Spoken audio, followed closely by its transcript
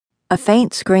A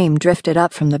faint scream drifted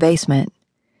up from the basement.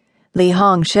 Li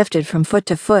Hong shifted from foot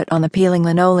to foot on the peeling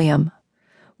linoleum,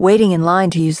 waiting in line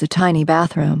to use the tiny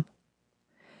bathroom.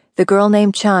 The girl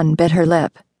named Chun bit her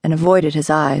lip and avoided his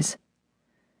eyes.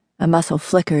 A muscle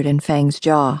flickered in Fang's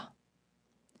jaw.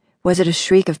 Was it a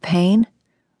shriek of pain?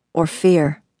 Or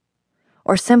fear?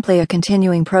 Or simply a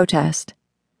continuing protest?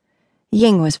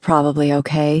 Ying was probably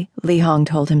okay, Li Hong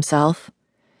told himself.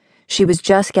 She was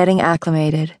just getting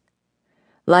acclimated.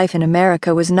 Life in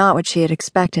America was not what she had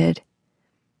expected.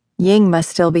 Ying must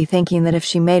still be thinking that if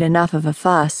she made enough of a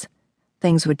fuss,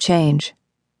 things would change.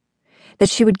 That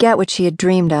she would get what she had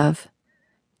dreamed of.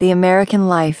 The American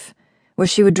life, where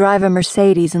she would drive a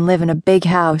Mercedes and live in a big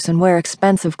house and wear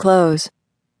expensive clothes.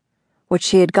 What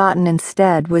she had gotten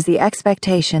instead was the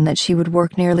expectation that she would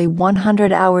work nearly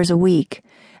 100 hours a week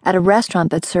at a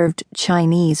restaurant that served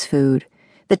Chinese food,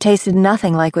 that tasted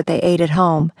nothing like what they ate at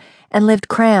home, and lived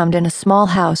crammed in a small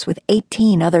house with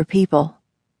 18 other people.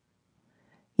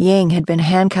 Ying had been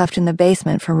handcuffed in the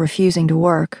basement for refusing to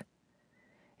work.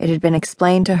 It had been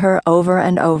explained to her over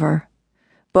and over,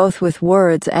 both with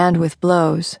words and with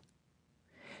blows.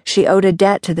 She owed a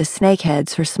debt to the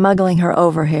snakeheads for smuggling her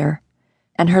over here,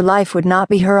 and her life would not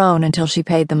be her own until she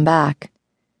paid them back.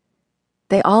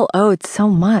 They all owed so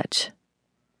much.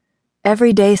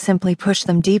 Every day simply pushed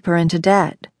them deeper into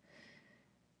debt.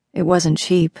 It wasn't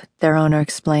cheap, their owner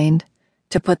explained,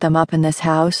 to put them up in this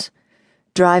house,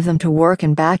 drive them to work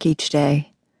and back each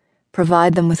day,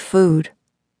 provide them with food.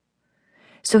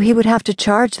 So he would have to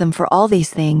charge them for all these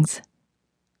things.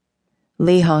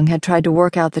 Li Hong had tried to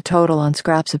work out the total on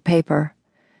scraps of paper,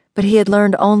 but he had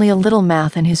learned only a little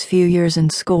math in his few years in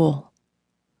school.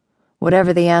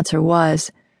 Whatever the answer was,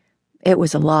 it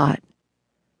was a lot.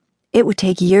 It would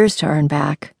take years to earn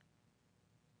back.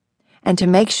 And to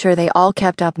make sure they all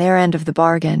kept up their end of the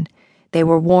bargain, they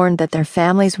were warned that their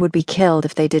families would be killed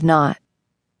if they did not.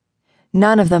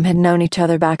 None of them had known each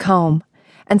other back home,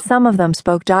 and some of them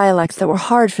spoke dialects that were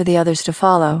hard for the others to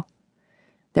follow.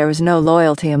 There was no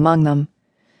loyalty among them,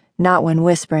 not when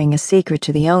whispering a secret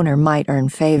to the owner might earn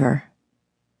favor.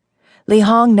 Li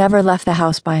Hong never left the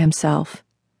house by himself.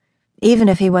 Even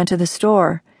if he went to the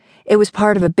store, it was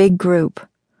part of a big group,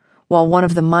 while one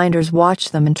of the minders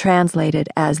watched them and translated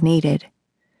as needed.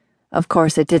 Of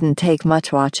course, it didn't take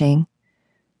much watching.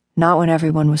 Not when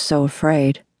everyone was so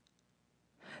afraid.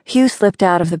 Hugh slipped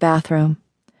out of the bathroom,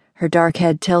 her dark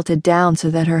head tilted down so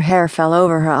that her hair fell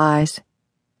over her eyes.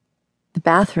 The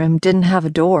bathroom didn't have a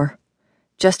door,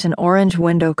 just an orange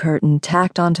window curtain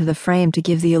tacked onto the frame to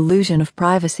give the illusion of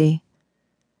privacy.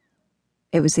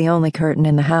 It was the only curtain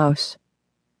in the house.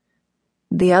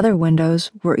 The other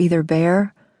windows were either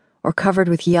bare or covered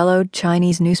with yellowed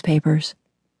Chinese newspapers.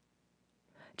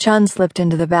 Chun slipped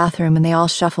into the bathroom and they all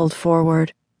shuffled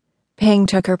forward. Ping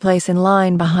took her place in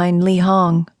line behind Li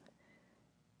Hong.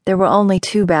 There were only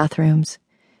 2 bathrooms,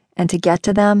 and to get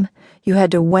to them, you had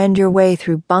to wend your way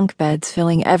through bunk beds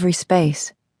filling every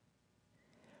space.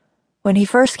 When he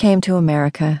first came to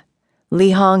America,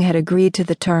 Li Hong had agreed to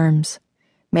the terms,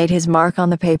 made his mark on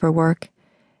the paperwork,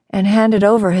 and handed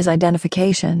over his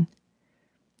identification.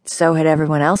 So had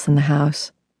everyone else in the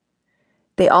house.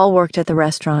 They all worked at the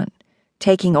restaurant,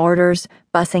 taking orders,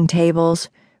 bussing tables,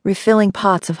 refilling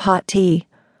pots of hot tea,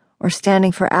 or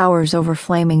standing for hours over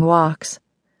flaming woks.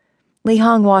 Li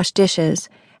Hong washed dishes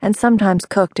and sometimes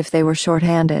cooked if they were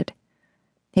short-handed.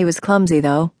 He was clumsy,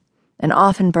 though, and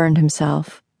often burned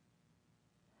himself.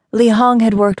 Li Hong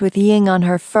had worked with Ying on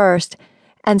her first,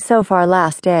 and so far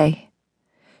last day.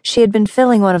 She had been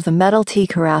filling one of the metal tea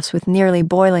carafes with nearly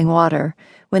boiling water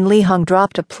when Li Hong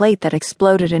dropped a plate that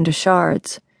exploded into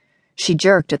shards. She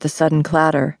jerked at the sudden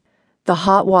clatter. The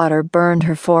hot water burned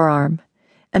her forearm,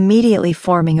 immediately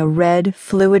forming a red,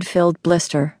 fluid-filled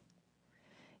blister.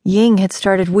 Ying had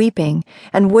started weeping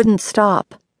and wouldn't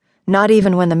stop, not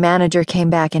even when the manager came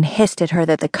back and hissed at her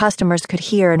that the customers could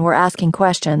hear and were asking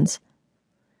questions.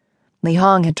 Li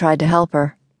Hong had tried to help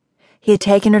her. He had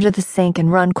taken her to the sink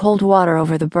and run cold water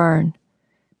over the burn,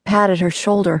 patted her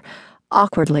shoulder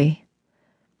awkwardly,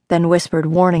 then whispered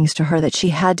warnings to her that she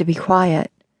had to be quiet.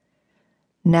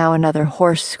 Now another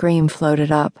hoarse scream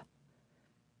floated up.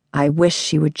 "I wish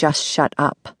she would just shut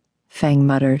up," Fang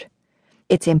muttered.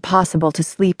 "It's impossible to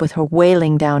sleep with her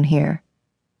wailing down here."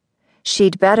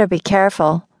 "She'd better be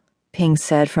careful," Ping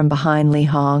said from behind Li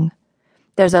Hong.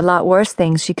 "There's a lot worse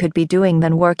things she could be doing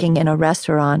than working in a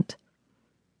restaurant."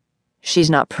 "She's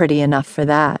not pretty enough for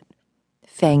that,"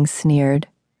 Fang sneered.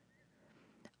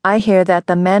 "I hear that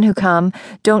the men who come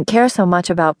don't care so much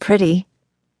about pretty."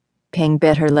 Ping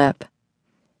bit her lip.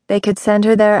 "They could send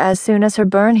her there as soon as her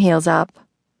burn heals up."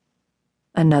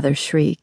 Another shriek.